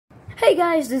Hey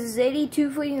guys, this is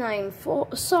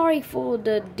AD249. Sorry for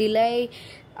the delay.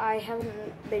 I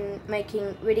haven't been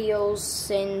making videos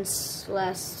since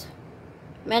last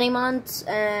many months,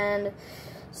 and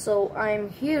so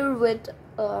I'm here with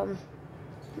a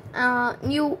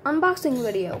new unboxing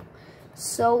video.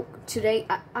 So today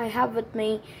I have with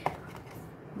me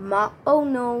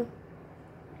Maono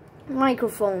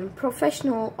microphone,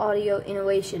 professional audio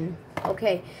innovation.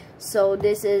 Okay, so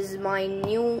this is my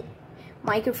new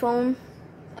microphone.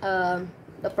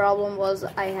 The problem was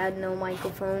I had no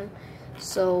microphone,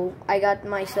 so I got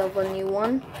myself a new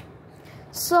one.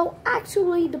 So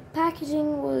actually the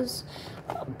packaging was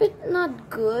a bit not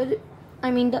good.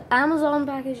 I mean, the Amazon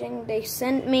packaging, they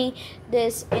sent me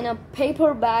this in a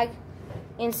paper bag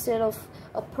instead of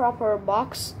a proper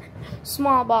box,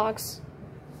 small box,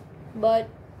 but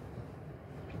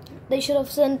they should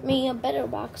have sent me a better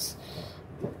box.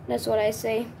 That's what I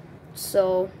say.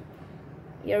 So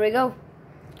here we go.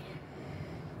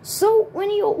 So when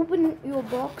you open your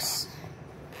box,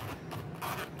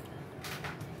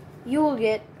 you will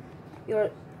get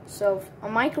yourself a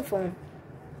microphone.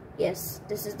 Yes,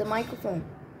 this is the microphone.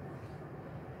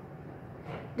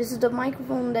 This is the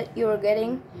microphone that you're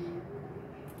getting.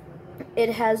 It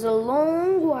has a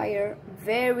long wire,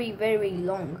 very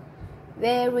long,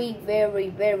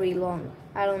 very long.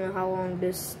 I don't know how long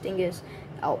this thing is.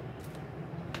 Oh,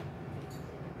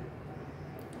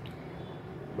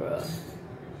 bruh.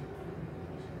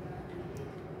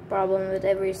 Problem with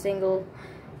every single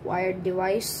wired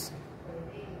device.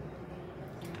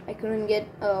 I couldn't get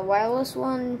a wireless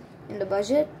one in the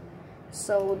budget,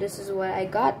 so this is what I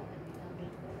got.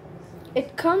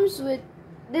 It comes with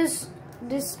this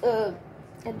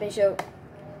let me show,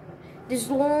 this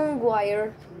long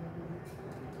wire.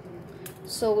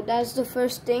 So that's the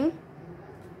first thing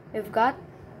we've got.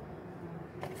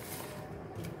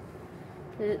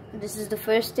 This is the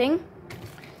first thing.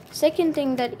 Second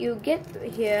thing that you get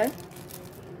here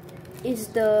is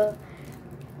the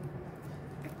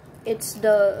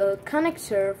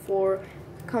connector for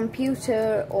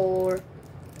computer, or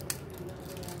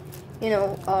you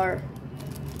know, our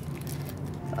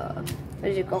what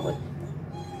do you call it,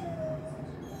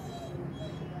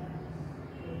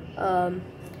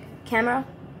 camera.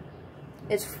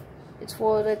 It's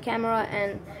for the camera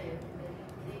and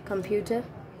computer.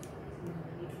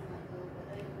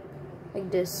 Like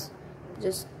this,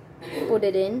 just put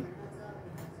it in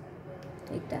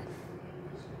like that.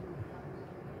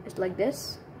 It's like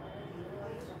this.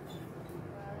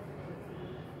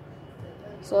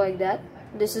 So like that.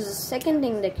 This is the second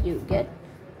thing that you get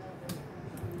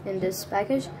in this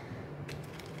package.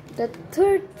 The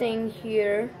third thing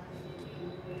here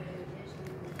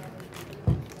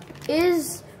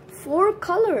is 4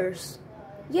 colors.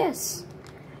 Yes,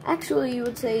 actually you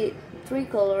would say 3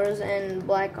 colors and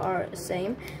black are the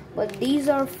same, but these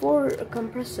are 4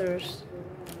 compressors,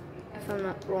 if I'm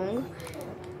not wrong.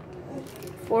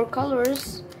 4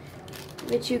 colors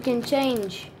which you can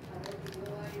change.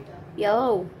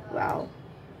 Yellow, wow.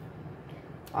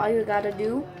 All you gotta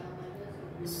do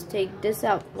is take this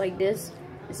out like this.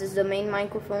 This is the main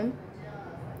microphone.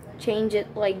 Change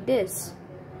it like this.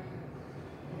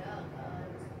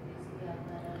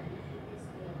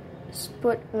 Just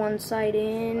put one side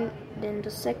in, then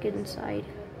the second side.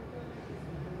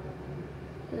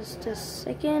 Just a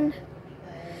second.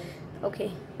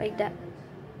 Okay, like that.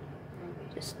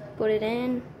 Just put it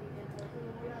in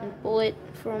and pull it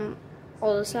from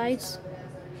all the sides.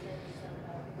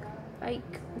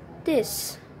 Like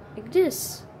this.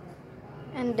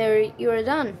 And there you're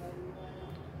done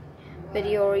with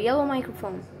your yellow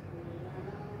microphone.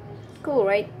 Cool,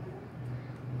 right?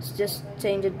 Let's just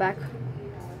change it back.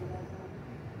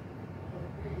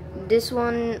 This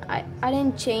one, I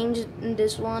didn't change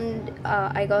this one.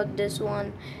 I got this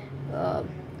one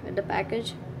with the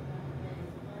package.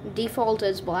 Default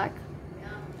is black.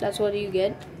 That's what you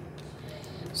get.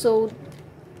 So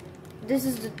this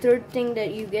is the third thing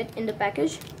that you get in the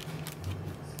package.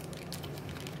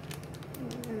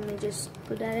 Let me just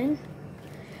put that in.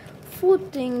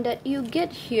 Fourth thing that you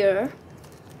get here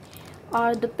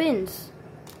are the pins.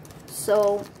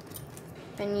 So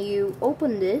when you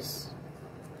open this,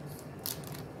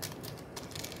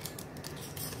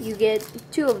 you get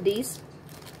 2 of these.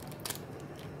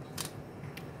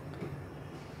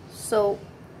 So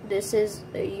this is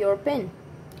your pin.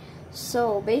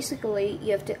 So basically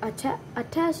you have to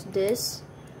attach this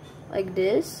like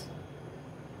this,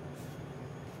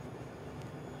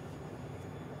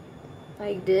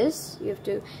 like this. You have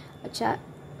to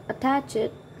attach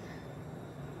it.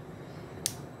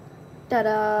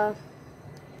 Ta-da!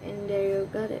 And there you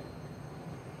got it.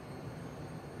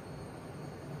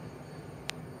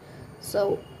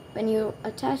 So when you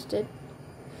attached it,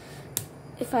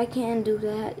 if I can do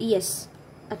that, yes,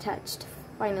 attached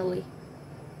finally.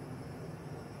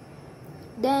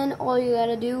 Then all you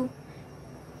gotta do,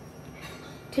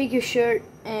 take your shirt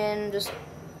and just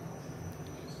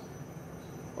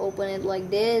open it like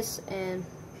this, and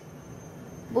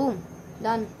boom,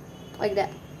 done, like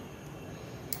that.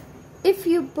 If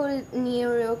you put it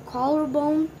near your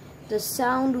collarbone, the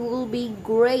sound will be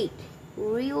great,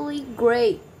 really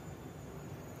great.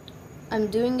 I'm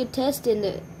doing a test in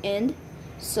the end,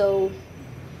 so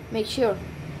make sure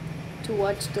to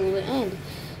watch till the end.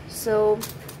 So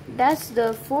that's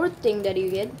the fourth thing that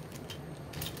you get.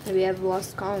 We have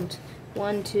lost count.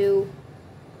 1, 2,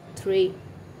 3,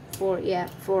 4. Yeah,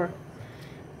 4.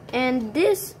 And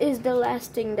this is the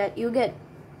last thing that you get.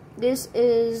 This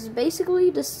is basically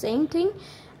the same thing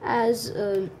as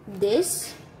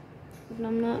this, if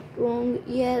I'm not wrong.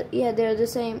 Yeah, they're the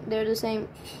same. They're the same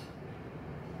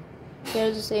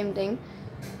thing.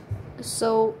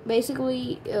 So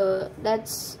basically,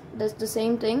 that's the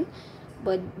same thing,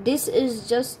 but this is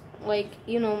just like,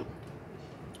 you know,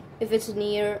 if it's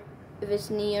near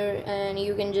and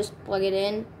you can just plug it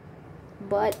in.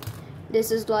 But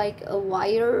this is like a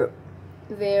wire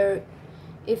where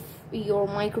if your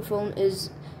microphone is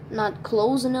not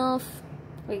close enough,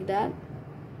 like that.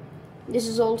 This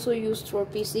is also used for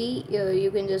PC.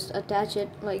 You can just attach it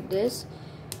like this,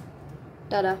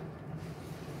 tada,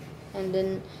 and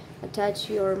then attach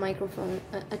your microphone,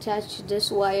 attach this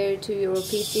wire to your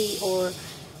PC or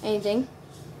anything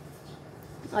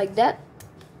like that.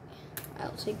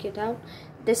 I'll take it out.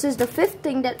 This is the fifth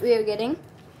thing that we are getting.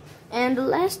 And the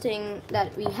last thing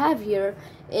that we have here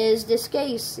is this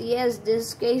case. Yes,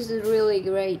 this case is really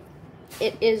great.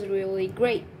 It is really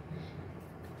great.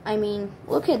 I mean,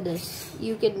 look at this.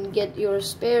 You can get your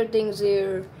spare things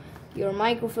here, your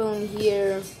microphone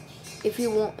here, if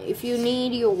you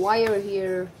need your wire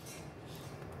here.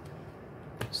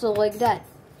 So like that.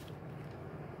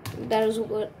 That is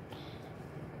what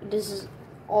this is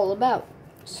all about.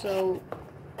 So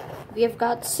we have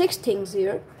got 6 things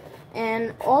here,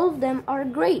 and all of them are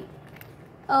great.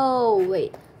 Oh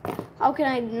wait, how can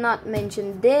I not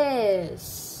mention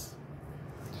this?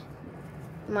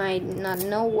 Might not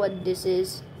know what this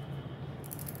is,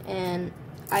 and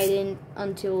I didn't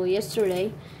until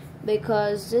yesterday,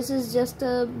 because this is just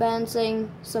a band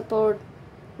saying support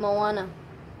Maono.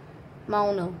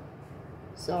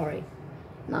 Sorry,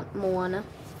 not Moana.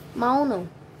 Maono.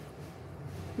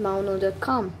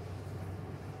 Maono.com.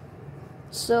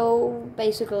 So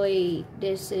basically,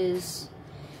 this is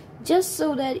just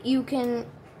so that you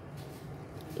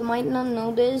might not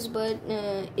know this, but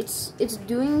it's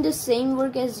doing the same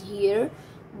work as here,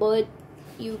 but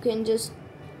you can just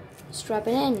strap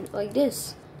it in like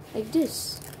this,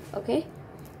 okay,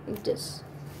 like this,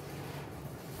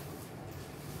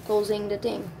 closing the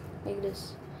thing like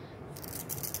this.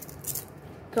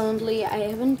 Currently I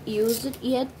haven't used it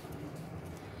yet,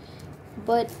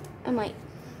 but I might.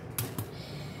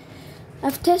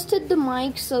 I've tested the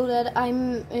mic so that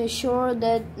I'm sure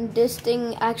that this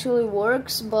thing actually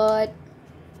works, but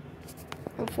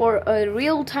for a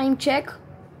real-time check,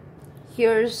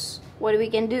 here's what we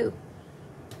can do.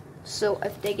 So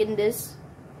I've taken this,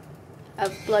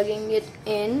 I'm plugging it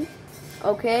in,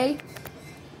 okay?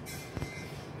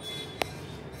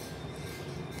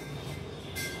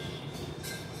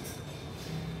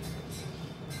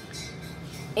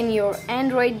 In your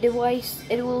Android device,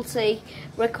 it will say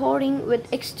recording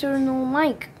with external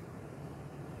mic.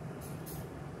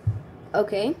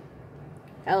 Okay,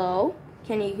 hello,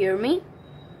 can you hear me?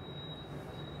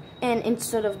 And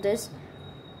instead of this,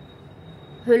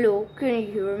 hello, can you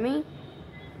hear me?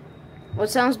 What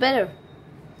sounds better?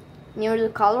 Near the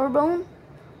collarbone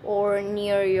or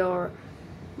near your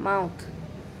mouth?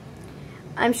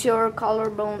 I'm sure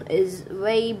collarbone is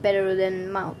way better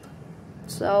than mouth.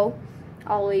 So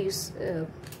always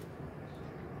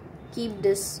keep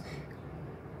this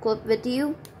clip with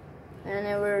you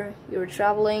whenever you're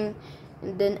traveling,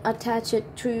 and then attach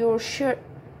it to your shirt.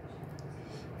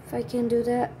 If I can do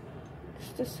that,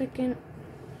 just a second,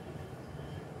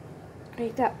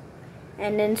 like that,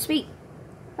 and then speak.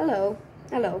 Hello,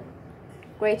 hello.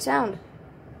 Great sound,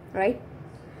 right?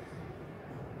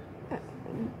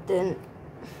 Then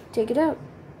take it out.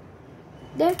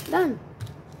 There, done.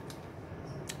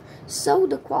 So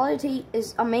the quality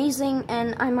is amazing,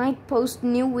 and I might post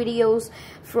new videos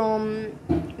from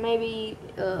maybe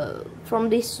from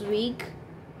this week,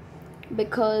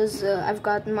 because I've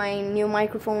got my new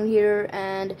microphone here,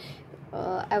 and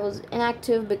I was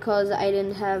inactive because I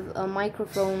didn't have a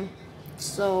microphone.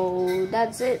 So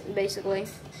that's it basically.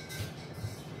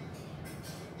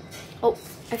 Oh,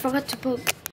 I forgot to put